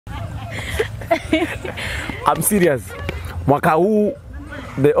I'm serious. Mwaka huu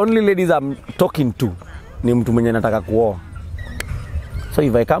the only ladies I'm talking to ni mtu mwenye nataka kuoa. So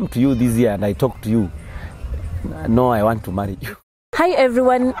if I come to you this year and I talk to you, no, I want to marry you. Hi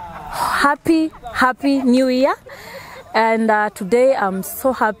everyone, happy new year. And today I'm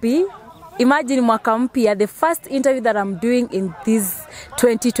so happy. Imagine mwaka mpya, the first interview that I'm doing in this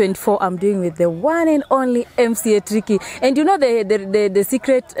 2024, I'm doing with the one and only MCA Tricky. And you know the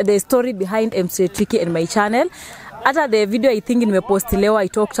secret, the story behind MCA Tricky and my channel. After the video I think in my post leo, I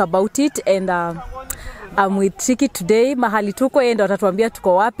talked about it, and I'm with Tricky today. Mahali tuko yeye ndo atatuambia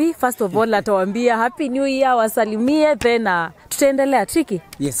tuko wapi. First of all atatuambia happy new year, wasalimie, then tutaendelea. Tricky,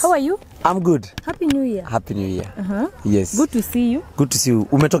 yes. How are you? I'm good. Happy new year. Happy new year. Yes. Good to see you. Good to see you.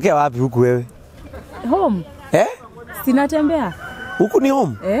 Umetokea wapi huku wewe? Home. Sinatembea. Huku ni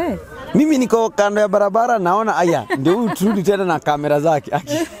home? Mimi niko kando ya barabara naona aya ndio huyu turudi tena na kamera zake.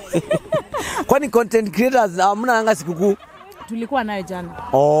 Kwani content creators hamna anga sikukuu? Tulikuwa nayo jana.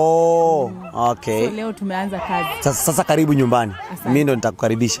 Oh, okay. So leo tumeanza kazi. Sasa karibu nyumbani. Mimi ndo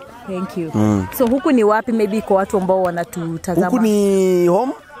nitakukaribisha. Thank you. So huku ni wapi, maybe kwa watu ambao wanatutazama? Huku ni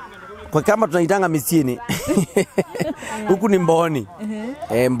home. Kwa kama tunaitanga Misieni. Huku ni Mboni.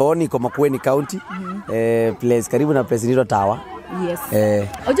 Mboni kwa Makueni County. Place karibu na place inaitwa Tawa. Yes.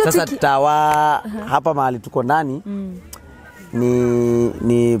 Sasa Tawa hapa mahali tuko ndani.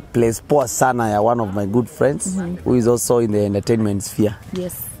 Ni place poa sana ya one of my good friends who is also in the entertainment sphere.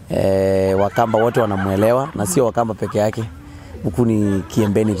 Yes. Wakamba wote wanamuelewa na sio Wakamba peke yake. Huku ni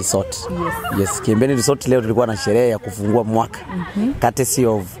Kiembeni Resort. Yes, Kiembeni Resort leo tulikuwa na sherehe ya kufungua mwaka. Courtesy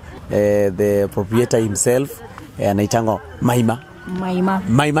of the proprietor himself, anaitanga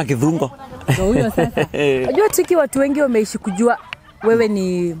Maima Kidhungo. Huyo sasa. Unajua Tricky, watu wengi wameishi kujua wewe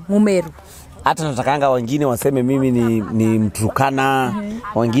ni Mumeru. Hata natakanga wengine waseme mimi ni Mturukana,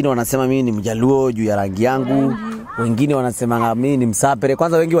 wengine wanasema mimi ni Mjaluo juu ya rangi yangu, wengine wanasema mimi ni Msapere.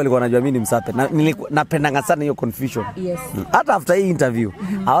 Kwanza wengi walikuwa wanajua mimi ni Msapere. Napendanga sana hiyo confusion. Yes. Hata after hii interview,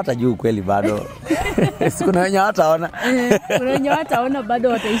 hawatajua kweli bado. Siku na wenye hataona. Kuna wenye hataona bado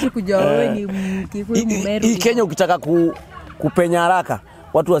wataishi kujua wewe ni Mkikuyu Mumeru. Hii Kenya ukitaka kupenya haraka,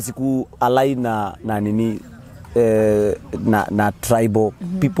 watu wasiku align na nini na tribal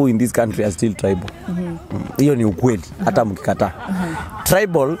people in this country are still tribal. Hiyo ni ukweli hata mkikataa.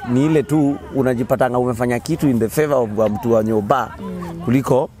 Tribal ni ile tu unajipatanga umefanya kitu in the favor of mtu wa nyoba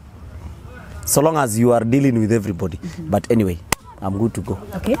kuliko so long as you are dealing with everybody. But anyway, I'm good to go.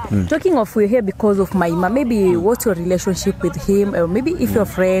 Okay. Talking of, we're here because of Maima. Maybe what's your relationship with him, or maybe if you're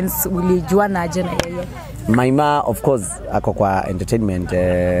friends, ulijuana aje na yeye? Maima of course ako kwa entertainment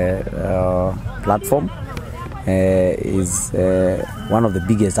platform. Is one of the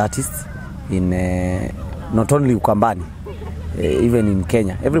biggest artists in not only Ukambani, even in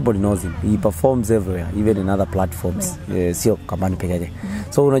Kenya. Everybody knows him. He performs everywhere, even in other platforms. Sio Ukambani peke yake.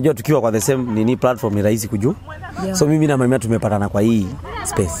 So unajua tukiwa kwa the same platform ni rahisi kujua. So mimi na Maima tumepatana kwa hii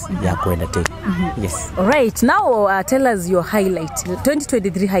space ya kuentertain. Yes. Alright, now tell us your highlight,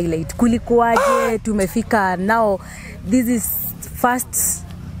 2023 highlight. Kulikuwaje? Tumefika now, this is first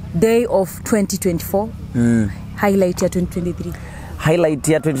day of 2024. Highlight ya 2023. Highlight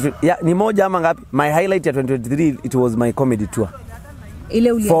ya 2023 ni moja ama ngapi? My highlight ya 2023, it was my comedy tour.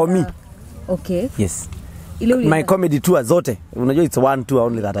 For me. Okay. Yes. My comedy tour zote. Unajua it's one tour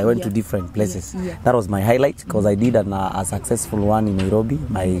only that I went to different places. That was my highlight because I did a successful one in Nairobi,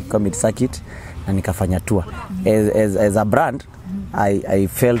 my comedy circuit, na nikafanya tour. As a brand, I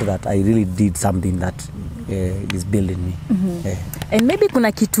felt that I really did something that is building me. And maybe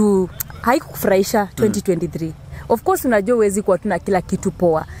kuna kitu haikufurahisha 2023. Of course unajua uwezi kuwa tuna kila kitu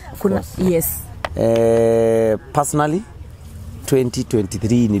poa. Kuna yes. Personally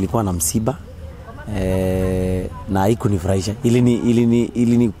 2023 nilikuwa na msiba. Na haikunifurahisha.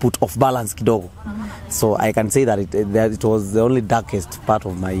 Ilini put off balance kidogo. So I can say that it was the only darkest part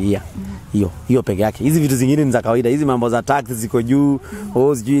of my year. Hiyo peke yake. Hizi vitu zingine ni za kawaida. Hizi mambo za taxes ziko juu,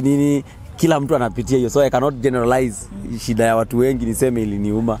 sijui nini, kila mtu anapitia hiyo. So I cannot generalize shida ya watu wengi niseme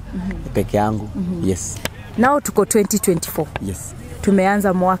iliniuma peke yangu. Yes. Now tuko 2024. Yes.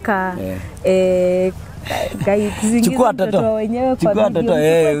 Tumeanza mwaka chukua toto wenyewe kwa toto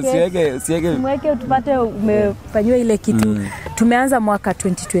usiweke mweke tupate umefanywa ile kitu. Tumeanza mwaka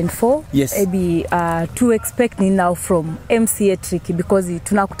 2024. Yes. Maybe to expect ni now from MCA Tricky, because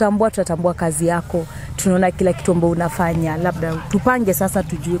tunatambua kazi yako, tunaona kila kitu ambacho unafanya, labda tupange sasa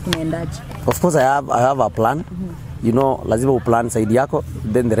tujue kunaendaje. Of course I have a plan. You know, lazima uplan side yako,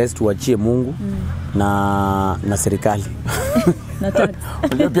 then the rest uachie Mungu na serikali.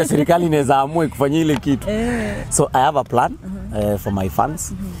 Unajua pia serikali inaweza amua kufanya ile kitu. So I have a plan. for my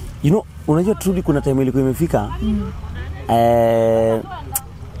fans. You know, unajua truly kuna time ilikuwa imefika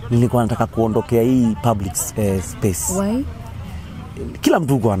nilikuwa nataka kuondokea hii public space. Why? Kila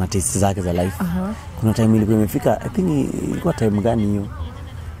mtu uko ana taste zake za life. Kuna time ilikuwa imefika, I think ilikuwa time gani hiyo?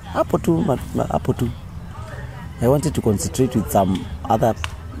 Hapo tu. I wanted to concentrate with some other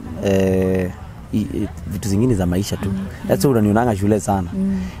vitu zingine za maisha tu. That's why unanionanga shule sana.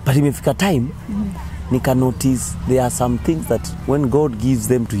 But imefika time nika notice there are some things that when God gives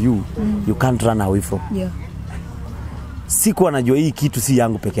them to you, you can't run away from. Yeah. Sikuwa najua hii kitu si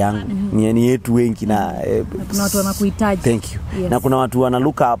yangu peke yangu. Ni yetu wengi na kuna watu wanakuhitaji. Thank you. Yes. Na kuna watu wana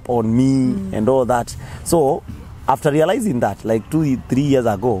look up on me and all that. So after realizing that like 2-3 years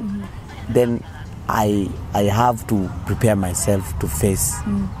ago, then I have to prepare myself to face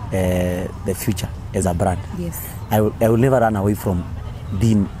the future as a brand. Yes. I will never run away from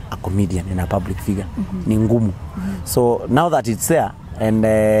being a comedian and a public figure. Ni ngumu. So now that it's there and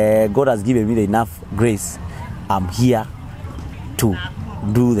God has given me the enough grace, I'm here to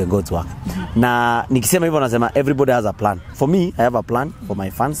do the God's work. Na nikisema hivyo nasema everybody has a plan. For me, I have a plan for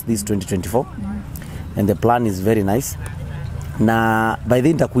my fans this 2024. And the plan is very nice. Na by the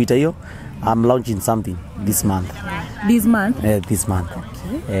end nitakuita hiyo, I'm launching something this month. This month? This month.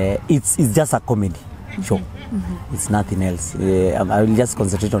 Okay. It's just a comedy show. It's nothing else. I will just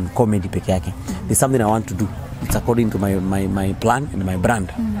concentrate on comedy peke yake. There's something I want to do. It's according to my plan and my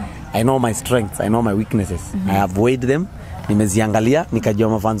brand. I know my strengths, I know my weaknesses. I have weighed them. Nimeziangalia, nikajua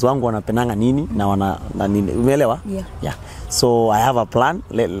mafans wangu wanapendanga nini na nini. Umeelewa? Yeah. So I have a plan.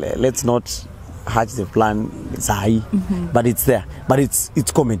 Let's not hatch the plan sahi. But it's there. But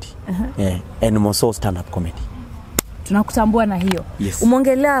it's comedy. And more so stand-up comedy. Tunakutambua na hiyo. Yes.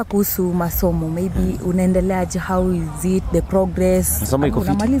 Umeongelea kuhusu masomo, maybe unaendeleaje, how is it, the progress? Masomo iko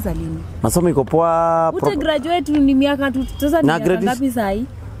fiti. Unamaliza lini? Masomo iko poa. Ute graduate ni miaka tu, sasa ni miaka ngapi sahi?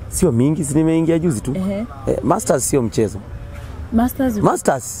 Sio mingi, si nimeingia juzi tu. Masters sio mchezo. Masters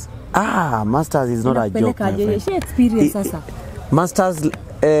is not a joke. She experience sasa. Masters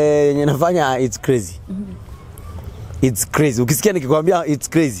yenye nafanya it's crazy. It's crazy. Ukisikia nikikwambia it's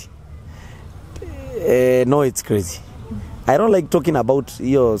crazy. No, it's crazy. I don't like talking about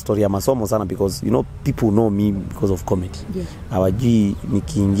hiyo story ya masomo sana because you know people know me because of comedy. Hawajui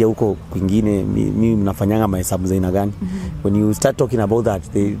nikiingia huko kwingine mimi mnafanyanga mahesabu za aina gani. When you start talking about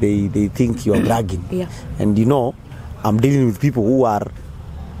that they think you are bragging. And you know I'm dealing with people who are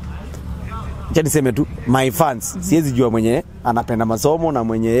niseme tu my fans. Siwezi jua mwenye anapenda masomo na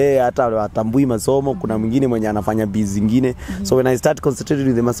mwenye yeye hata atambui masomo, kuna mwingine mwenye anafanya biz zingine. So when I start concentrating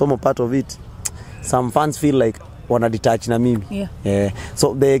with the masomo part of it, some fans feel like wanna detach na mimi.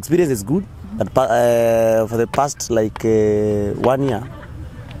 So the experience is good. But for the past like 1 year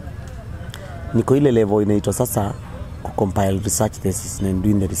niko ile level inaitwa sasa compile research thesis and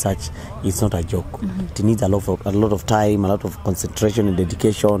doing the research. It's not a joke. It needs a lot of time, a lot of concentration and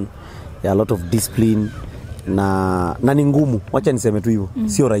dedication, a lot of discipline na ni ngumu. Wacha niseme tu hivyo.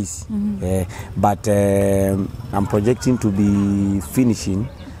 Sio rahisi. But I'm projecting to be finishing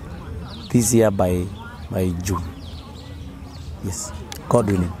this year by June. Yes. God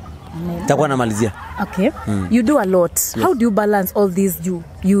willing. Takuwa namalizia. Okay. You do a lot. Yes. How do you balance all these?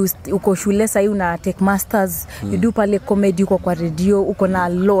 You uko shule sasa una take masters, you do pale comedy, uko kwa radio, uko na a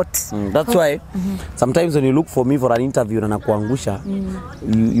lot. That's why sometimes when you look for me for an interview na nakuangusha,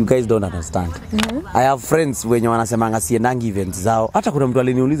 you guys don't understand. I have friends wenye wanasemanga siendangi events zao. Hata kuna mtu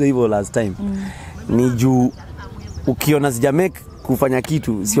aliniuliza hivyo last time. Ni juu ukiona sijamake kufanya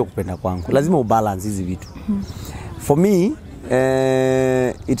kitu sio kupenda kwangu. Lazima ubalance hizi vitu. For me,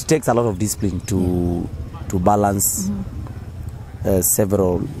 it takes a lot of discipline to balance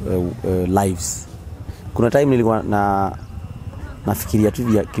several lives. Kuna time nilikuwa nafikiria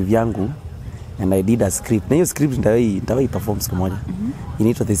tu kivyangu and I did a script. Na hiyo script nitawai perform siku moja.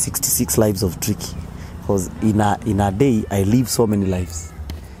 Inaitwa the 66 lives of Tricky. Because in a day I live so many lives.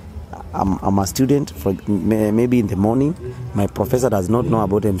 I'm a student. Maybe in the morning my professor does not know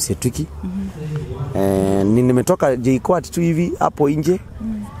about MC Tricky. Nimetoka JKUAT tu hivi hapo nje,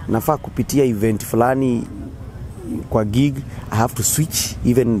 nafaa kupitia event fulani kwa gig. I have to switch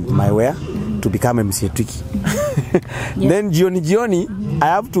even my wear to become MC Tricky. Then jioni I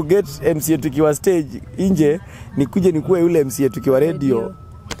have to get MC Tricky wa stage nje, nikuje nikuwe yule MC Tricky wa radio.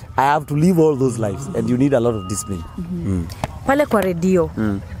 I have to live all those lives and you need a lot of discipline. Pale kwa radio,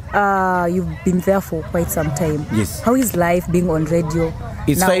 you've been there for quite some time. Yes. How is life being on radio?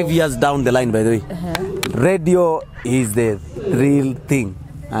 It's now, 5 years down the line, by the way. Radio is the real thing,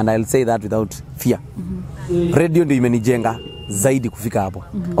 and I'll say that without fear. Radio ndio imenijenga zaidi kufika hapo.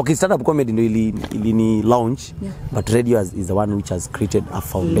 Okay, stand up comedy ndio ili launch, but radio is the one which has created a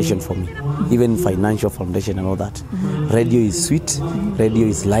foundation for me, even financial foundation and all that. Radio is sweet, radio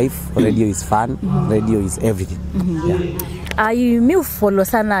is life, radio is fun, radio is everything. Mi follow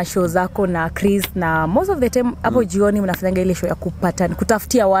sana show zako na Chris, na most of the time hapo jioni mnafanya ile show ya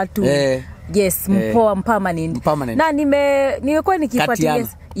kutafutia watu. Yes, mpoa permanent. Na nimekuwa nikifuatilia.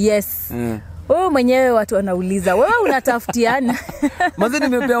 Yes. Wewe mwenyewe watu wanauliza, wewe unatafutiana? Maze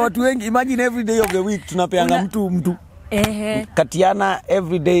nimepea watu wengi, imagine every day of the week tunapeanga mtu. Katiana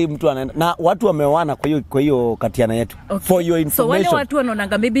every day mtu anaenda. Na watu wameoana kwa hiyo katiana yetu. Okay. For your information. So wale watu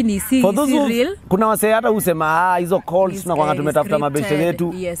wanaonanga maybe ni si real. Kuna wase hata usema hizo calls na kwanga tumetafuta mabeshe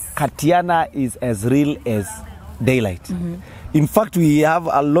yetu. Katiana is as real as daylight. In fact, we have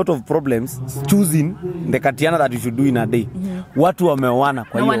a lot of problems choosing the katiana that we should do in a day. Watu wameoana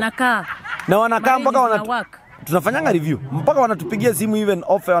kwa hiyo. Na wanakaa mpaka tunafanyanga review mpaka wanatupigia simu even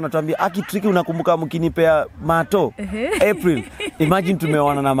offer, wanatuambia Tricky, unakumbuka mkinipea mato April? Imagine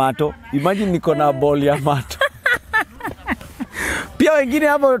tumeoana na mato. Imagine niko na ball ya mato. Pia wengine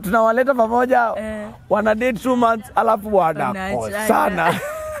hapo tunawaleta pamoja, wana date 2 months alafu sana.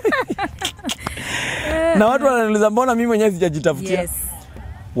 Na watu wananiuliza mbona mimi mwenyewe sijajitafutia.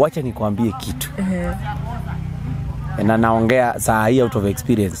 Wacha nikwambie kitu. Na naongea saa hii out of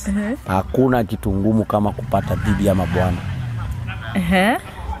experience. Hakuna kitu ngumu kama kupata bibi ama bwana.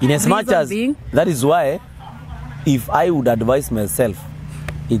 In as much as that is why if I would advise myself,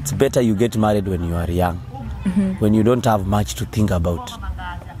 it's better you get married when you are young. When you don't have much to think about.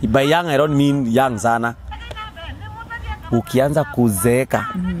 By young I don't mean young sana. Ukianza kuzeeka,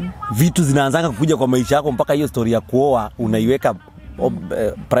 vitu zinaanza kuja kwa maisha yako mpaka hiyo story ya kuoa unaiweka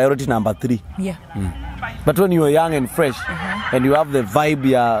priority number 3. But when you are young and fresh and you have the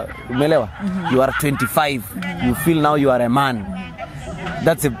vibe ya umelewa, you are 25, you feel now you are a man.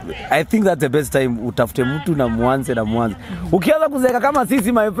 I think that's the best time utafute mtu na mwanze. Ukianza kuzeeka kama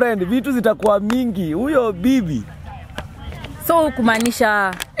sisi my friend, vitu zitakuwa mingi, huyo bibi. So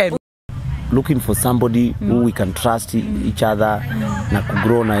kumaanisha looking for somebody who we can trust each other na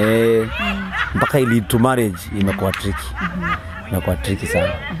kugrow na yeye mpaka ili to marriage imekuwa tricky. Imekuwa tricky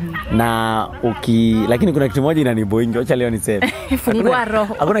sana. Na lakini kuna kitu moja inaniboinga, acha leo niseme. Fungua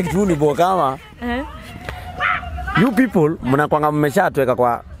roho. Hakuna kitu nibo kama you people mnakwanga mmeshatweka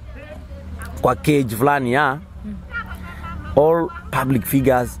kwa cage fulani ya all public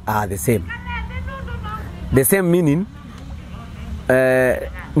figures are the same. The same meaning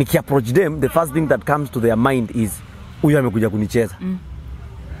niki approach them, the first thing that comes to their mind is huyu amekuja kunicheza.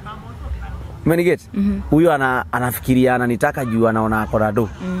 Umeniget? Huyu anafikiria ananitaka juu anaona akona do.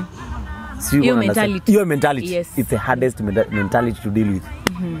 Your mentality. Yes. It's the hardest mentality to deal with.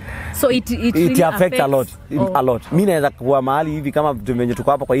 So it really affects a lot. A lot. Mimi naweza kuwa mahali hivi kama tumenye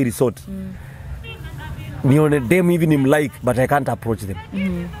tuko hapa kwa hii resort. Nione them hivi ni like, but I can't approach them.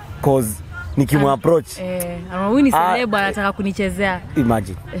 Cause nikimapproach huyu ni celeb anataka kunichezea.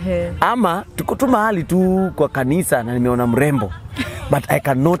 Imagine. Ama tuko tu mahali tu kwa kanisa na nimeona mrembo, but I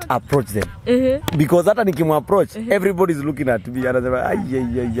cannot approach them. Because hata nikimapproach everybody is looking at me, anasema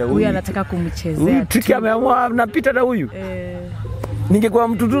huyu anataka kumchezea. Tricky ameamua napita na huyu. Ningekuwa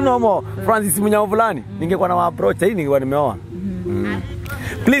mtu tu nomo Francis Munyao fulani, ningekuwa na approach, hii ningekuwa nimeoa.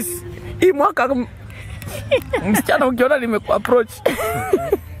 Please, hii mwaka msichana ukiona nimekuwa approach.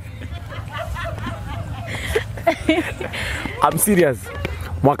 I'm serious.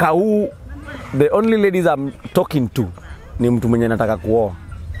 Mwaka huu the only ladies I'm talking to ni mtu mwenye nataka kuoa.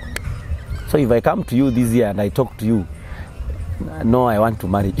 So if I come to you this year and I talk to you, no, I want to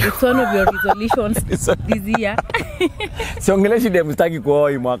marry you. It's one of your resolutions this year. Siongeleshi dem sitaki kuoa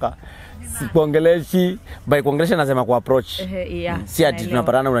hii mwaka. Sikuongeleshi, by kuongelesha nasema ku approach. Si ati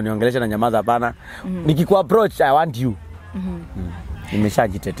tunapatana unaniongelesha na nyamaza hapana. Nikiku approach I want you.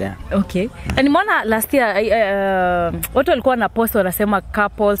 Nimeshajitetea. Okay. And nimeona last year watu walikuwa na post wanasema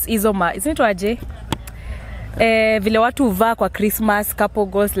couples hizo isn't vile watu huvaa kwa Christmas couple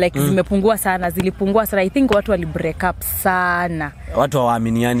goals like zilipungua sana. I think watu wali break up sana. Watu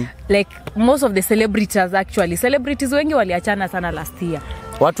hawaaminiani. Like most of the celebrities wengi waliachana sana last year.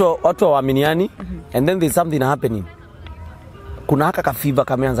 Watu hawaaminiani and then there's something happening. Kuna haka kafiba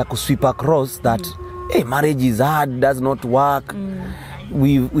kameanza kusweep across that marriage is hard, does not work.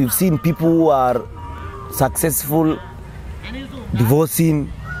 We've seen people who are successful divorcing.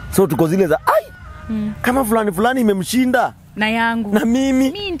 So tuko zile za kama fulani imemshinda na yangu na mimi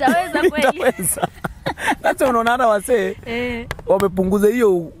nitaweza kweli. That's unaona hata wase wamepunguza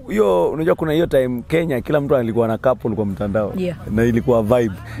hiyo unajua kuna hiyo time Kenya kila mtu alikuwa na couple kwa mtandao na ilikuwa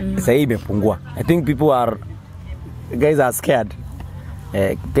vibe. Sasa hii imepungua. I think people are guys are scared.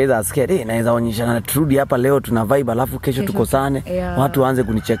 Guys are scared. Naweza onyeshana turudi hapa leo tuna vibe alafu kesho tukosane. Watu waanze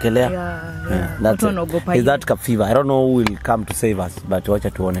kunichekelea. Is that cap fever? I don't know who will come to save us, but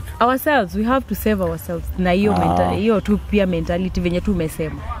wacha tuone. Ourselves, we have to save ourselves. Na hiyo tu pia mentality venye tu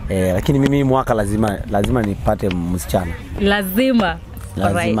umesema. Lakini mimi mwaka lazima nipate msichana. Lazima.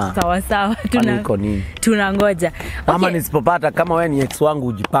 Alright, sawa. Tunangoja. Okay. Ama nisipopata kama wewe ni ex wangu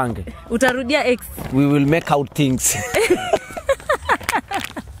ujipange. Utarudia ex. We will make out things.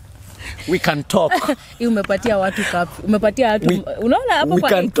 We can talk. Umepatia watu kapi. Umepatia watu. Unaona hapo kwa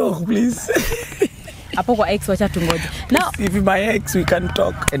We can talk please. Hapo kwa ex wacha tungoje. Now if my ex we can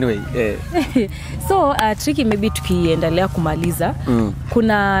talk anyway. So tricky maybe tukiendelea kumaliza.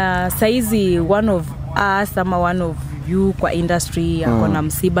 Kuna saizi one of us ama one of you kwa industry yako na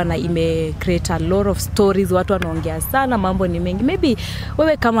msiba na create a lot of stories, watu wanaongea sana, mambo ni mengi. Maybe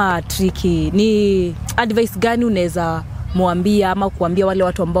wewe kama Tricky ni advice gani unaweza muambia ama kuambia wale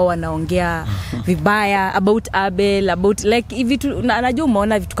watu ambao wanaongea vibaya about Abel, about like hivi tu, najua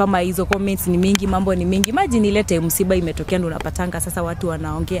umeona vitu kama hizo, comments ni mingi, mambo ni mingi. Imagine ilete msiba imetokea ndo unapatanga sasa watu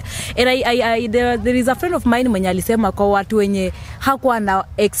wanaongea. And there is a friend of mine mwenye alisema kwa watu wenye hakuwa na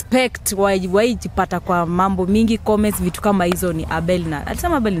expect waijipata kwa mambo mingi, comments vitu kama hizo ni Abel na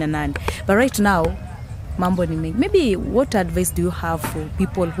alisema Abel na nani. But right now mambo ni mengi. Maybe what advice do you have for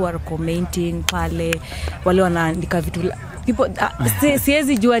people who are commenting pale, wale wanaandika vitu people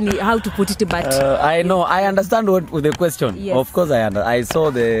siwezi jua ni how to put it, but I know, I understand what the question. Yes. Of course I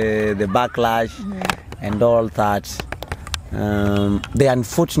saw the backlash and all that. The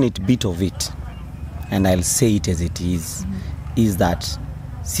unfortunate bit of it, and I'll say it as it is that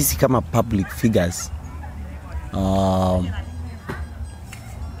sisi kama public figures,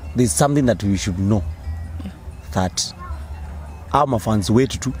 there's something that we should know. That our fans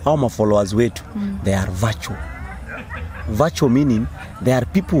wetu tu, our followers wetu, they are virtual. Virtual meaning there are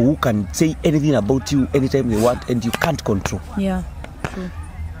people who can say anything about you anytime they want and you can't control. Yeah, true.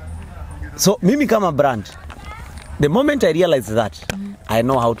 So mimi kama brand, the moment I realized that, I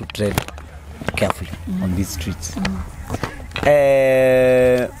know how to tread carefully on these streets.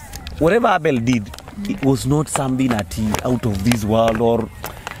 Whatever Abel did, it was not something that he out of this world or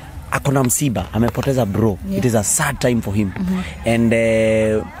akona msiba, amepoteza bro. Yeah. It is a sad time for him. And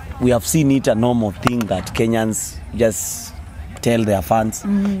we have seen it a normal thing that Kenyans just tell their fans,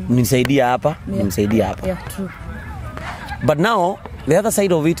 nisaidia hapa, nisaidia hapa. Yeah, true. But now, the other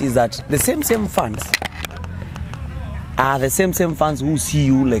side of it is that the same fans are the same fans who see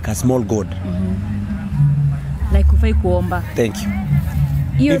you like a small god. Like ufai kuomba. Thank you.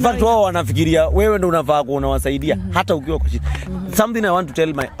 In fact, wao wanafikiria wewe ndo unafaa kuwasaidia hata ukiwa kwa shida. Something I want to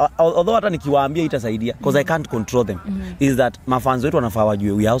tell although hata nikiwaambia itasaidia because I can't control them, is that mafans wetu wanafaa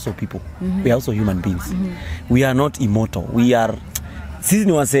wajue we are also people. We are also human beings. We are not immortal. We are sisi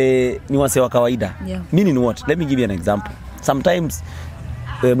ni wase wa kawaida. Yeah. Meaning what? Let me give you an example. Sometimes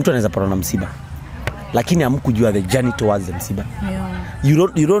mtu anaweza pata na msiba lakini hamkujua the journey towards the msiba. Yeah.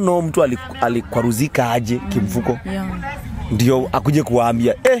 You don't know mtu alikwaruzika aje kimfuko. Yeah. Ndio akuje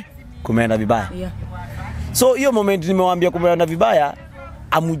kuwaambia kumeenda vibaya. Yeah. So hiyo moment nimewaambia kumeenda vibaya,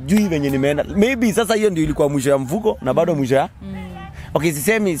 amujui venye nimeenda. Maybe sasa hiyo ndio ilikuwa mwisho ya mfuko na bado mwisho ya okay,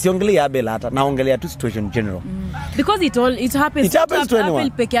 siongelea Abel hata, naongelea tu situation general. Because it happens to anyone.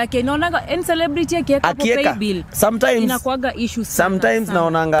 Abel peke yake inaonanga any celebrity akiweka pay bill. Sometimes inakuaga issues. Sometimes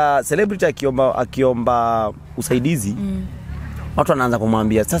naonanga celebrity akiomba usaidizi. Watu wanaanza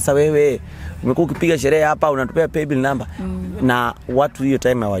kumwambia sasa wewe umekuwa ukipiga sherehe hapa unatupea pay bill number. Na watu hiyo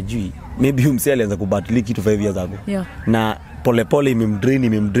time hawajui maybe umsee alianza kubadilika kitu 5 years ago. Yeah. Na pole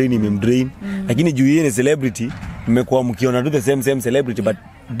imemdrain. Lakini juu yeye ni celebrity, mmekuwa mkiona tu the same celebrity, but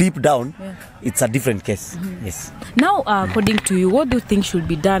deep down it's a different case. Yes. Now according to you, what do you think should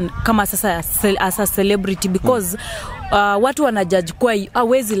be done kama sasa as a celebrity, because watu wanajudge kwa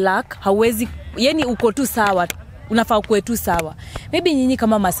hawezi lack, hawezi, yani uko tu sawa, unafaa kuwe tu sawa. Maybe nyinyi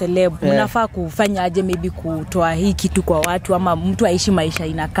kama maceleb unafaa kufanya aje, maybe kutoa hii kitu kwa watu, ama mtu aishi maisha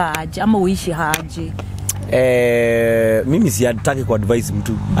inakaa aje, ama uishi haje? Mimi siyataki ku advise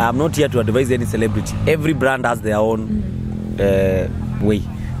mtu. I am not here to advise any celebrity. Every brand has their own way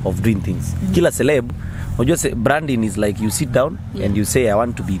of doing things. Kila celeb, unajua branding is like you sit down and you say I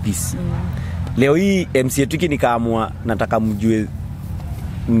want to be this. Leo hii MC yetu nikaamua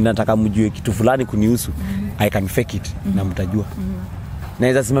nataka mjue kitu fulani kunihusu. I can fake it na mtajua.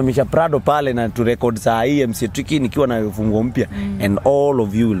 Naweza simamisha Prado pale na tu record saa hii MC Tricky nikiwa na funguo mpya and all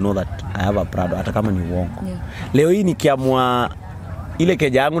of you will know that I have a Prado hata kama ni uongo. Leo hii nikiamua ile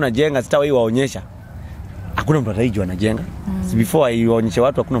keja yangu najenga sitawahi waonyesha. hakuna mtu atajua anajenga. Before ionyeshe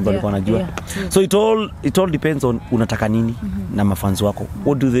watu hakuna mtu alikuwa anajua. So it all depends on unataka nini na mafans wako.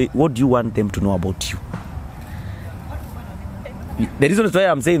 What do you want them to know about you? The reason why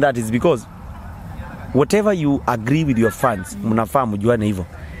I'm saying that is because whatever you agree with your fans, mnafaa mjuane hivyo,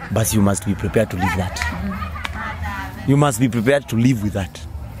 but you must be prepared to live that. You must be prepared to live with that.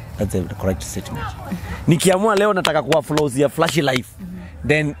 That's the correct statement. Nikiamua leo nataka kuwa flows ya flashy life,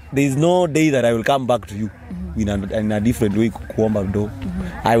 then there is no day that I will come back to you in a different way kuomba do.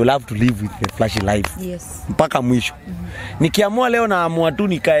 I will have to live with the flashy life. Yes. Mpaka mwisho. Nikiamua leo naamua tu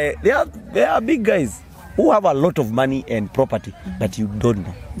nikae, there are big guys who have a lot of money and property that you don't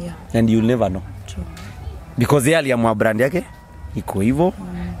know. Yeah. And you'll never know. True. Because yeye aliamua brand yake iko hivyo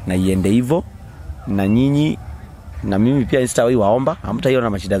na iende hivyo, na nyinyi na mimi pia sitawahi waomba, hamtaiona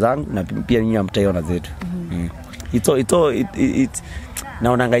mashida zangu na pia nyinyi hamtaiona zetu. It's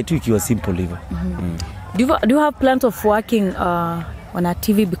naonanga itu ikiwa simple hivyo. Do you have plans of working on a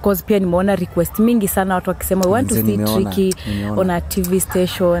TV, because pia nimeona request mingi sana watu wakisema we want to see Tricky on a TV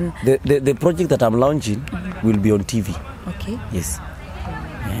station. The project that I'm launching will be on TV. Okay. Yes.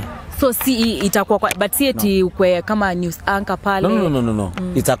 So see itakuwa but see eti ukwe kama news anchor pale. No.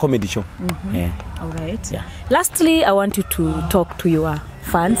 It's a comedy show. Yeah. All right. Yeah. Lastly, I want you to talk to your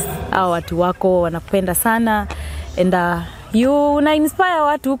fans. Hao watu wako wanapenda sana and you una inspire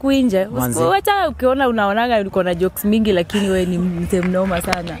watu huku nje. Wacha ukiona unaonaga uko na jokes mingi lakini wewe ni mzee mnoma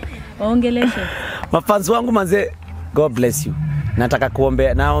sana. Waongeleshe. Mafans wangu manze, God bless you. Nataka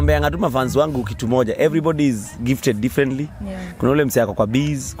naombea ngatu mafans wangu kitu moja. Everybody is gifted differently. Yeah. Kuna ule msee ako kwa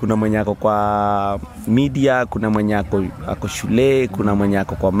biz, kuna mwenye ako kwa media, kuna mwenye ako shule, kuna mwenye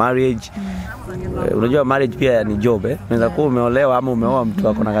ako kwa marriage. Unajua marriage pia ni job Unaweza kuwa umeolewa ama umeoa mtu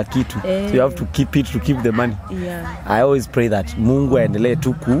ako na kitu. So you have to keep it to keep the money. Yeah. I always pray that Mungu aendelee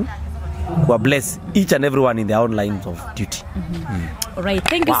tu ku bless each and everyone in their own lines of duty. All right,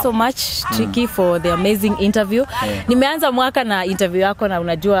 thank you so much Tricky for the amazing interview. Nimeanza mwaka na interview yako na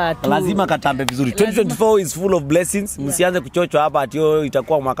unajua tu lazima katambe vizuri. 2024 is full of blessings. Msianze kuchochwa hapa ati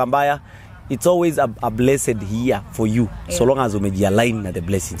itakuwa mwaka mbaya. It's always a blessed year for you, so long as umejialign na the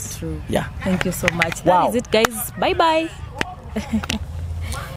blessings. True. Yeah. Thank you so much. That is it, guys. Bye bye.